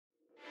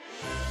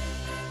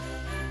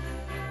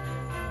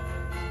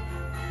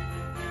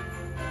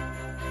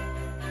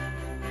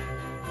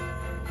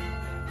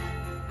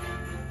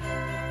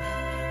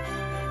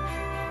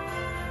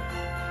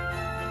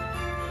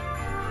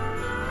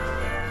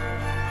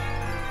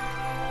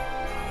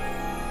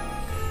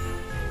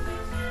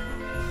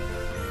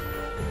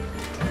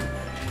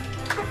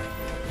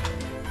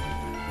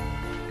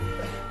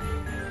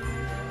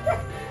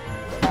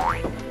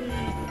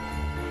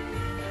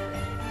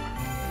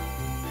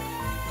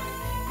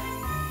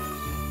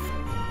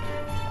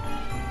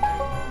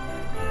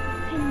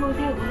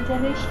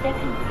운전을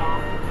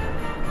시작합니다.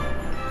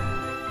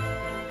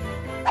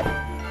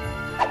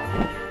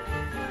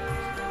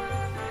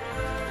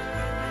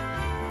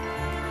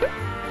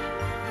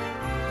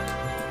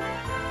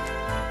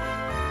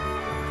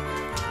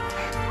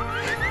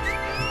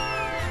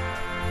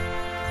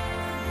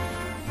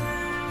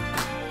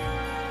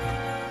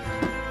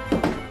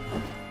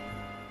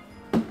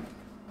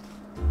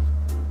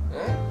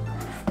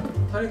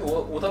 타리도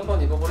옷 한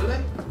번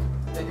입어볼래?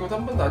 애기 옷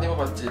한 번도 안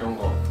입어봤지 이런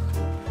거.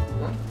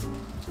 응?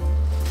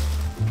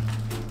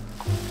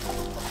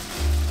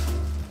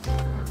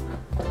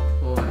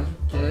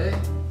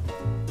 해줄게.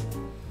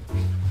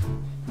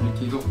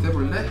 이렇게 이거부터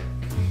해볼래?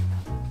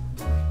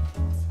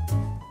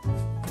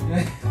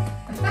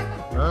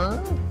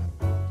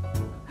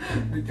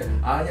 이렇게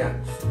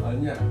아니야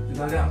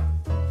기다려.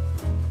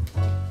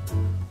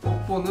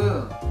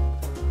 뽀뽀는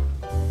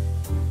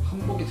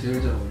한복이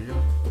제일 잘 어울려.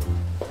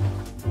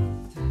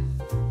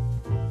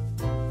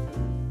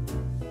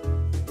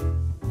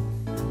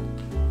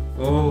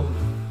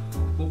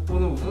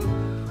 뽀뽀는 무슨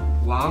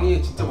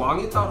진짜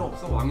왕이 따로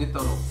없어.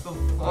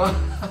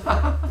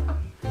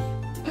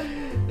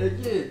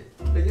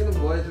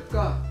 애기는 뭐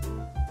해줄까?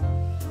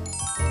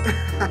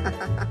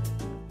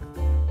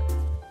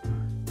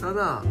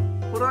 나나,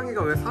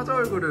 호랑이가 왜 사자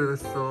얼굴을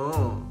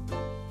했어?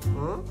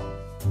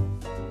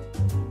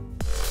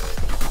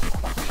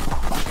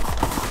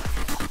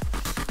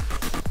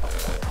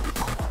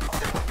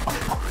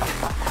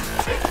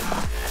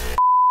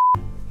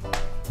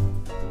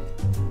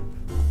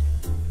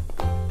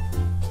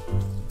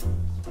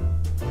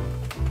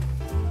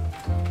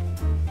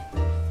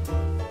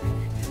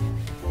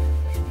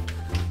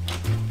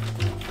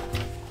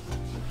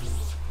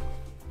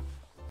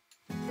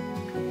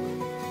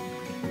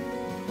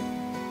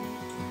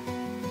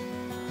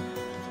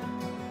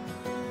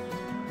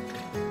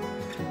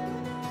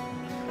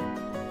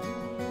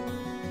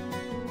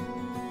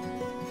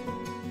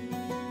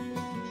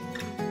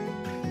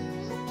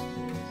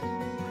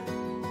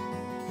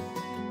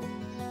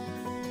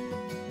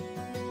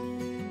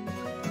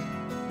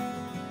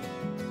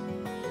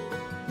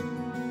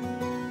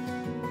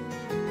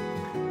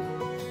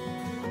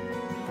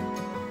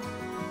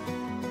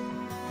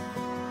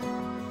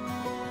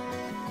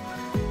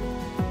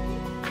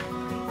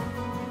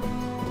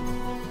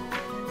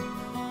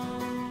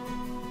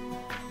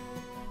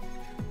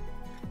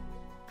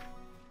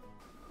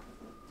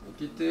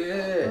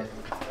 기트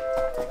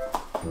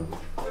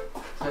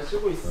잘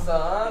쓰고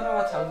있어.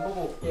 형아 장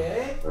보고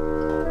올게.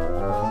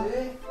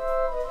 그렇지?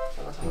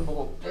 형아 장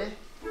보고 올게.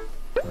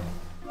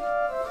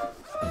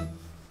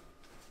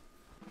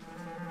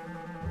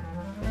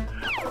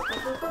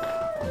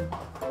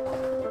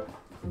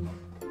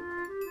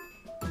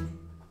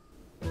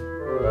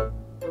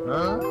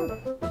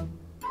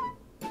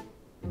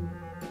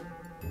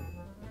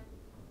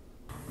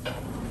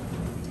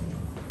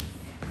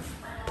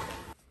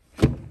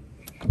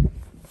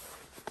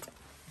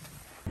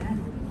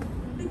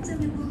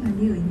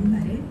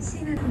 의무말을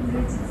시행하는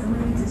걸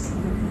작성해 주시기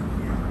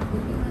바랍니다.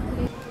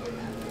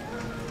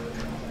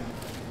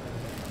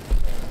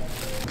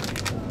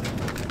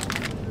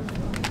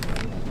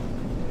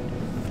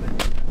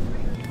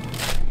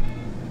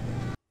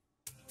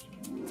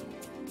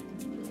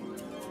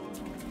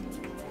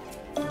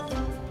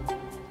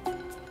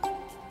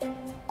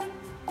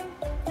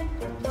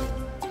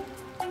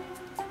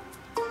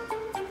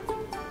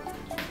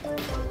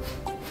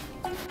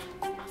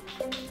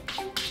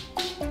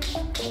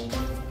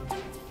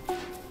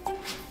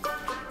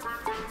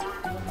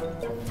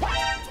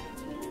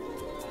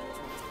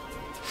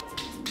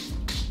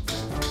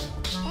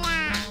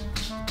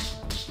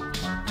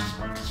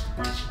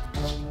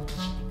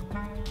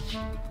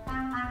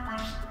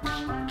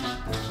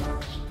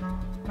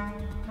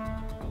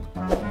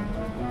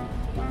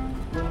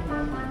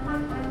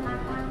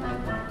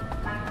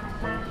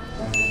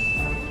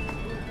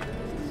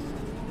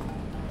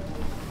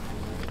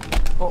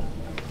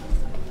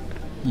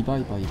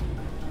 이바이바이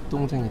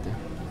동생이들.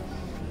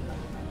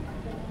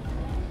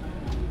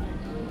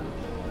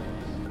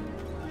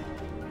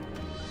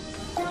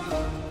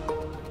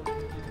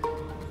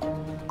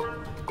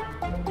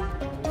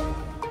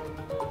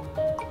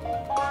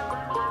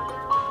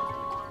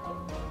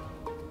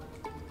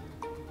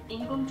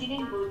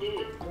 인공지능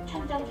모드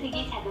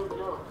천정색이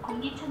자동으로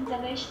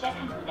공기천정을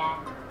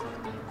시작합니다.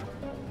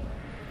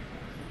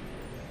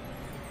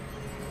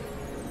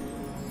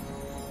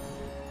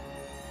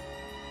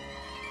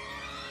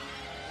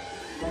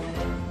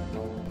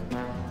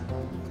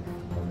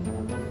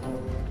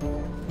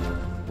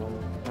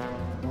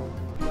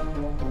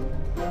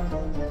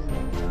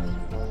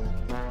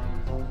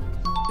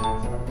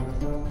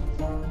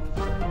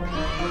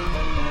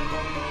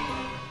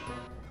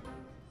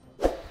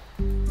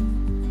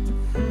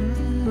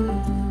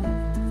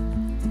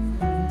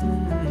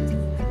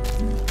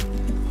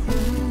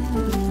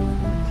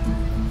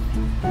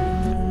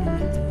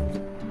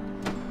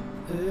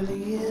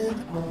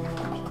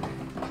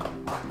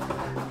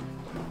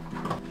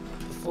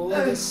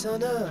 The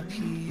sun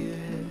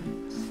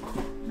appears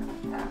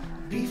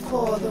before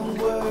뽀뽀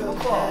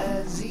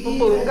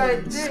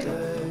응가했지?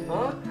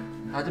 어?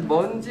 아주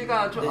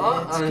먼지가 아주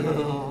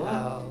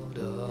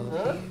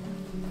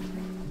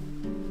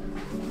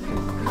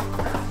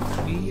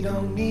We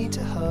don't need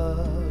to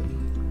hug.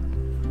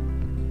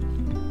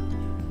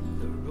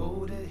 The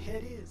road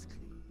ahead is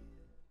clear.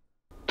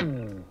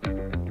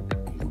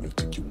 I'm gonna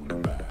take you on a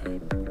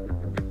ride.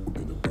 We're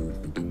gonna burn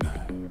through the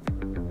night.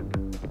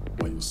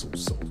 Why you so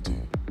salty?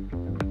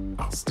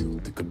 I'll still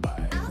take a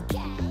bite.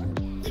 Okay,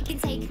 you can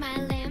take my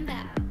Lambo.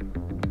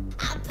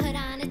 I'll put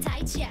on a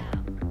tight show.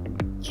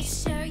 You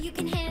sure you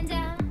can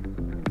handle?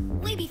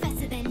 We be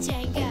faster than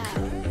Django.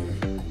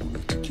 I'm gonna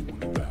take you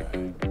on a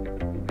ride.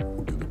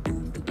 We're gonna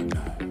burn through the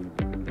night.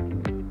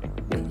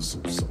 Why you so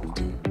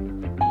salty?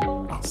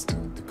 I'll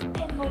still take a bite.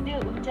 팬 모드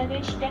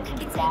운전을 You can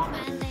take 시작합니다.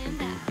 my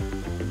Lambo.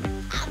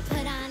 I'll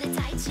put on a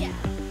tight show.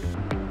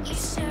 You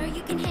sure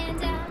you can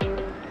handle?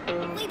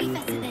 We be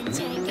faster than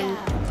Django.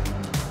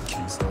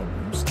 Can't stop,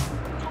 won't stop.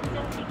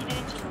 청정세기를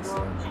중으로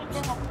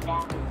설정합니다.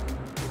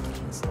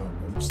 Can't stop,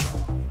 won't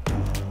stop.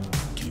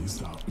 Can't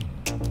stop.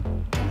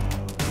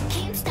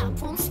 Can't stop,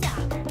 won't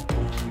stop.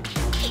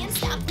 Can't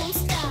stop, won't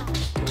stop.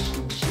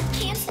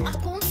 Can't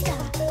stop, won't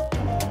stop.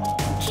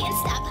 Can't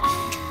stop.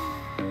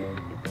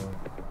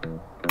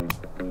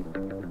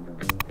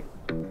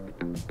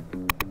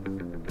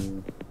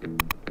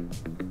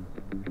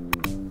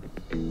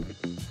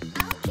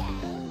 Okay.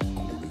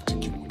 I'm gonna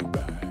take you on a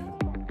ride.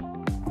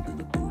 We're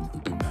gonna burn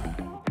through the night.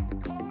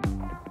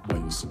 Why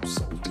you so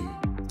salty?